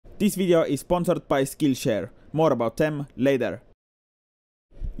This video is sponsored by Skillshare. More about them later.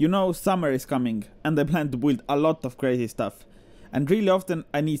 You know, summer is coming and I plan to build a lot of crazy stuff. And really often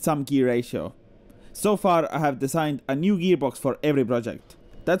I need some gear ratio. So far I have designed a new gearbox for every project.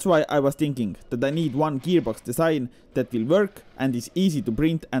 That's why I was thinking that I need one gearbox design that will work and is easy to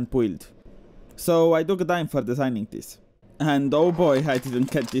print and build. So I took a time for designing this. And oh boy, I didn't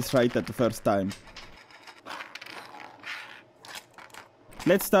get this right at the first time.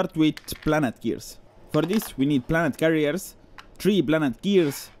 Let's start with planet gears. For this we need planet carriers, 3 planet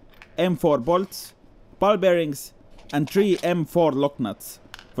gears, M4 bolts, ball bearings and 3 M4 lock nuts.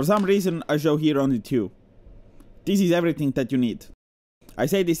 For some reason I show here only 2. This is everything that you need. I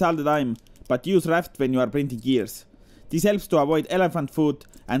say this all the time, but use raft when you are printing gears. This helps to avoid elephant foot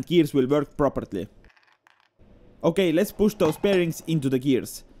and gears will work properly. Okay, let's push those bearings into the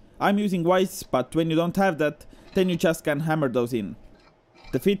gears. I'm using vice, but when you don't have that, then you just can hammer those in.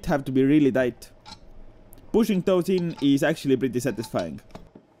 The fit have to be really tight. Pushing those in is actually pretty satisfying.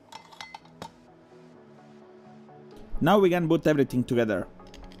 Now we can put everything together.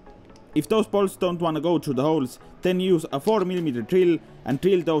 If those bolts don't wanna go through the holes, then use a 4mm drill and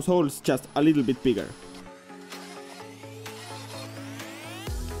drill those holes just a little bit bigger.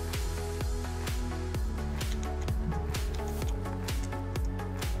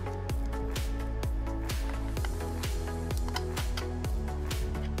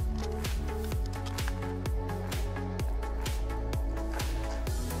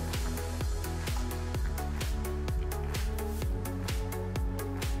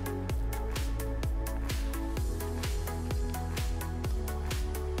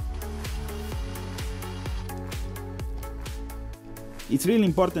 It's really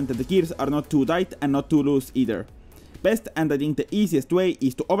important that the gears are not too tight and not too loose either. Best and I think the easiest way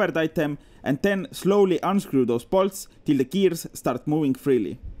is to over tight them and then slowly unscrew those bolts till the gears start moving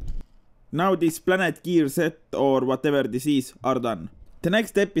freely. Now this planet gear set or whatever this is are done. The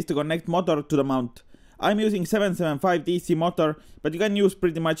next step is to connect motor to the mount. I'm using 775 DC motor, but you can use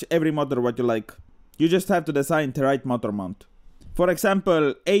pretty much every motor what you like. You just have to design the right motor mount. For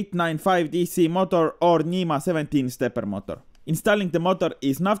example 895 DC motor or NEMA 17 stepper motor. Installing the motor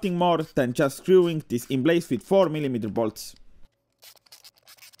is nothing more than just screwing this in place with 4mm bolts.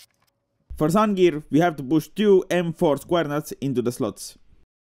 For sun gear we have to push 2 M4 square nuts into the slots.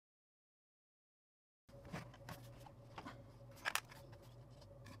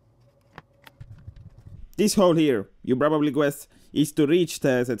 This hole here, you probably guess, is to reach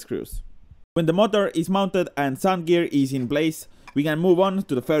the set screws. When the motor is mounted and sun gear is in place, we can move on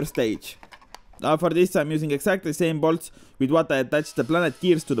to the first stage. For this I'm using exactly the same bolts with what I attached the planet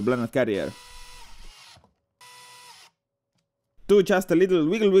gears to the planet carrier. Do just a little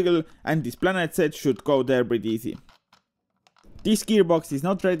wiggle and this planet set should go there pretty easy. This gearbox is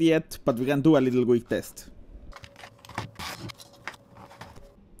not ready yet, but we can do a little quick test.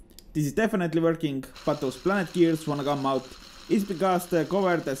 This is definitely working, but those planet gears wanna come out. It's because the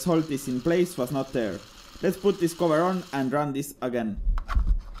cover that holds this in place was not there. Let's put this cover on and run this again.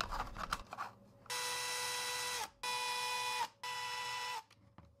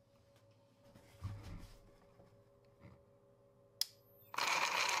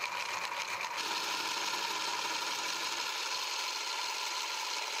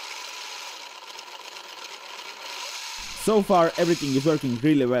 So far everything is working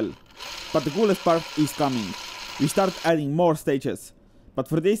really well, but the coolest part is coming. We start adding more stages, but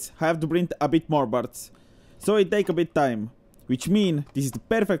for this I have to print a bit more parts, so it takes a bit time, which means this is the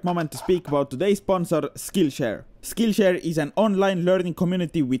perfect moment to speak about today's sponsor, Skillshare. Skillshare is an online learning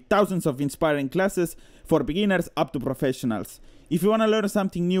community with thousands of inspiring classes for beginners up to professionals. If you wanna learn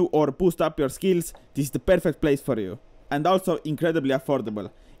something new or boost up your skills, this is the perfect place for you. And also incredibly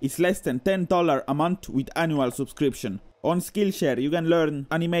affordable. It's less than $10 a month with annual subscription. On Skillshare you can learn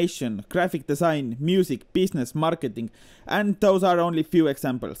animation, graphic design, music, business, marketing, and those are only few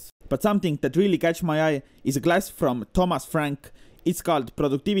examples. But something that really catch my eye is a class from Thomas Frank. It's called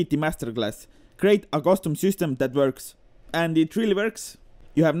Productivity Masterclass. Create a custom system that works. And it really works.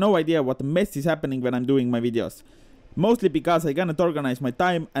 You have no idea what a mess is happening when I'm doing my videos. Mostly because I cannot organize my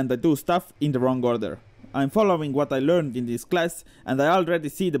time and I do stuff in the wrong order. I'm following what I learned in this class and I already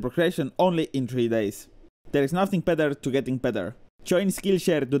see the progression only in 3 days. There is nothing better to getting better. Join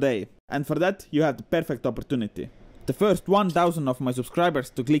Skillshare today, and for that you have the perfect opportunity. The first 1000 of my subscribers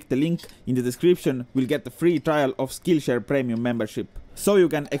to click the link in the description will get the free trial of Skillshare Premium membership, so you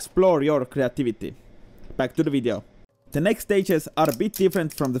can explore your creativity. Back to the video. The next stages are a bit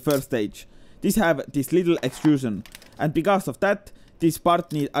different from the first stage. These have this little extrusion, and because of that, this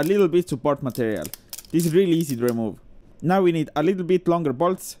part needs a little bit support material. This is really easy to remove. Now we need a little bit longer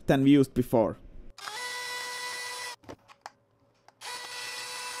bolts than we used before.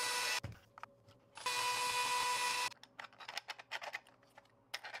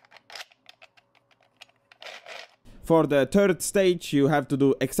 For the third stage you have to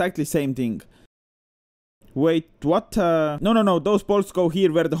do exactly same thing. Wait, what? No, those bolts go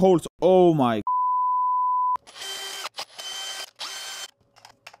here where the holes... Oh my...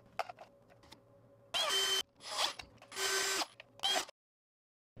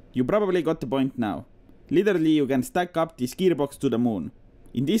 You probably got the point now. Literally you can stack up this gearbox to the moon.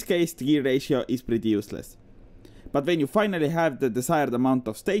 In this case the gear ratio is pretty useless. But when you finally have the desired amount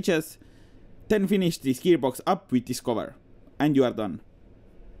of stages, then finish this gearbox up with this cover. And you are done.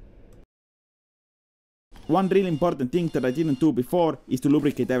 One really important thing that I didn't do before is to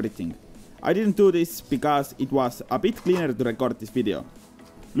lubricate everything. I didn't do this because it was a bit cleaner to record this video.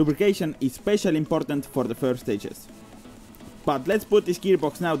 Lubrication is especially important for the first stages. But let's put this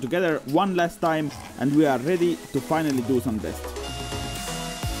gearbox now together one last time and we are ready to finally do some tests.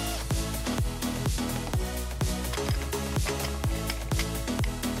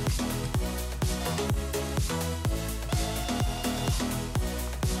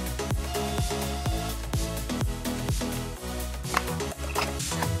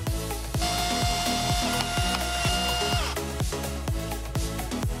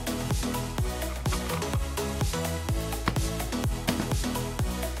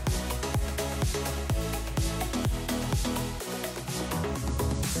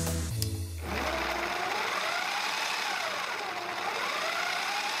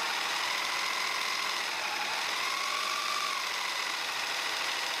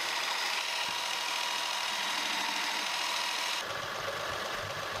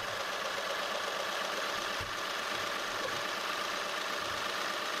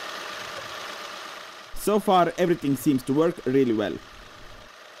 So far everything seems to work really well.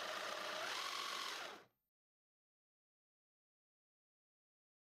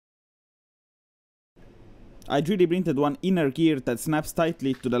 I 3D printed one inner gear that snaps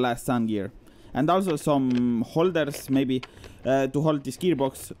tightly to the last sun gear. And also some holders maybe to hold this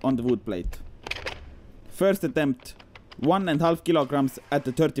gearbox on the wood plate. First attempt, 1.5 kilograms at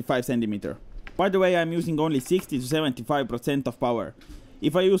the 35 centimeter. By the way, I'm using only 60 to 75% of power.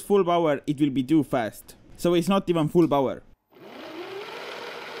 If I use full power, it will be too fast. So it's not even full power.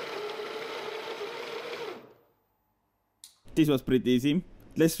 This was pretty easy.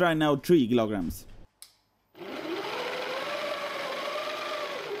 Let's try now 3 kilograms.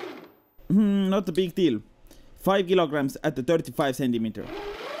 Not a big deal. 5 kilograms at the 35 centimeter.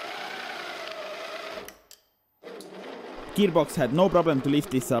 Gearbox had no problem to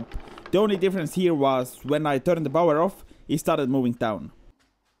lift this up. The only difference here was when I turned the power off, it started moving down.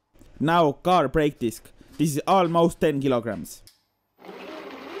 Now car brake disc. This is almost 10 kilograms.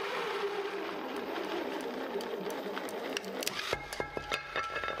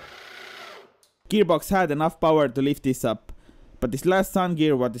 Gearbox had enough power to lift this up, but this last sun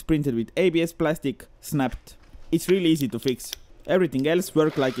gear, what is printed with ABS plastic, snapped. It's really easy to fix. Everything else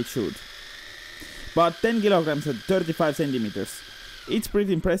worked like it should. But 10 kilograms at 35 centimeters. It's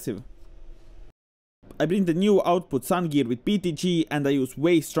pretty impressive. I printed new output sun gear with PTG and I use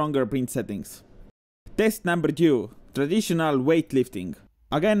way stronger print settings. Test number 2. Traditional weightlifting.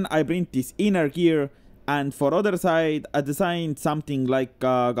 Again I print this inner gear and for other side I designed something like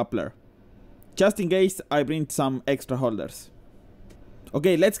a coupler. Just in case I print some extra holders.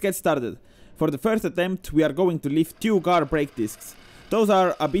 Okay, let's get started. For the first attempt we are going to lift 2 car brake discs. Those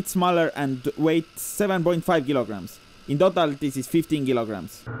are a bit smaller and weight 7.5 kilograms. In total this is 15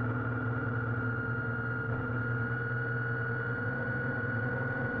 kilograms.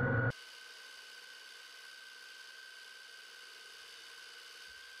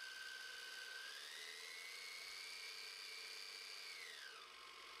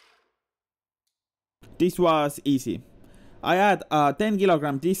 This was easy. I had a 10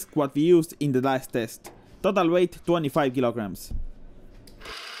 kilogram disc what we used in the last test. Total weight 25 kilograms.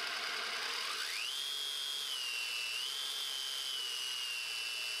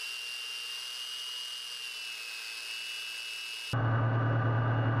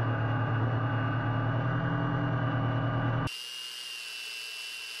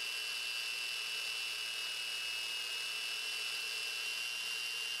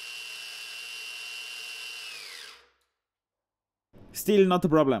 Still not a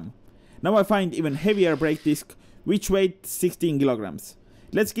problem. Now I find even heavier brake disc which weighed 16 kilograms.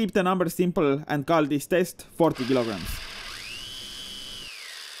 Let's keep the number simple and call this test 40 kilograms.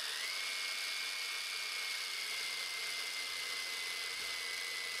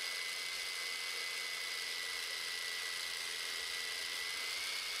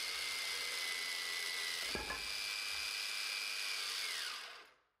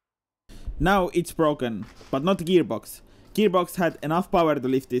 Now it's broken, but not the gearbox. Gearbox had enough power to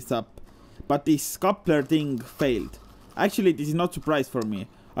lift this up, but this coupler thing failed. Actually, this is not a surprise for me.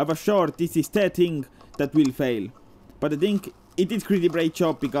 I was sure this is the thing that will fail. But I think it did pretty great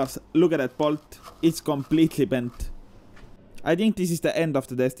job because look at that bolt, it's completely bent. I think this is the end of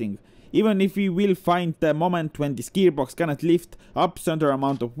the testing. Even if we will find the moment when this gearbox cannot lift up certain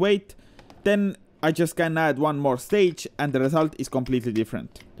amount of weight, then I just can add one more stage and the result is completely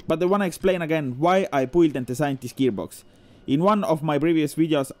different. But I wanna explain again why I built and designed this gearbox. In one of my previous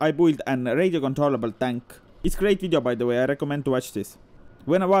videos I built an radio controllable tank. It's a great video by the way, I recommend to watch this.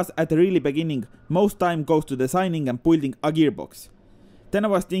 When I was at the really beginning, most time goes to designing and building a gearbox. Then I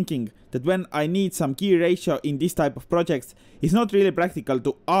was thinking that when I need some gear ratio in this type of projects, it's not really practical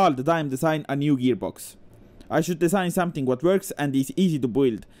to all the time design a new gearbox. I should design something what works and is easy to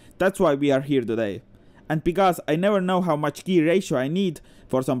build. That's why we are here today. And because I never know how much gear ratio I need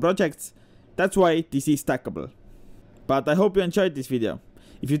for some projects, that's why this is Stackable. But I hope you enjoyed this video.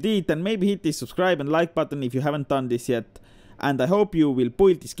 If you did, then maybe hit the subscribe and like button if you haven't done this yet. And I hope you will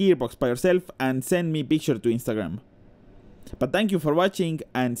build this gearbox by yourself and send me picture to Instagram. But thank you for watching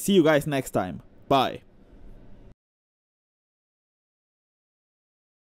and see you guys next time. Bye.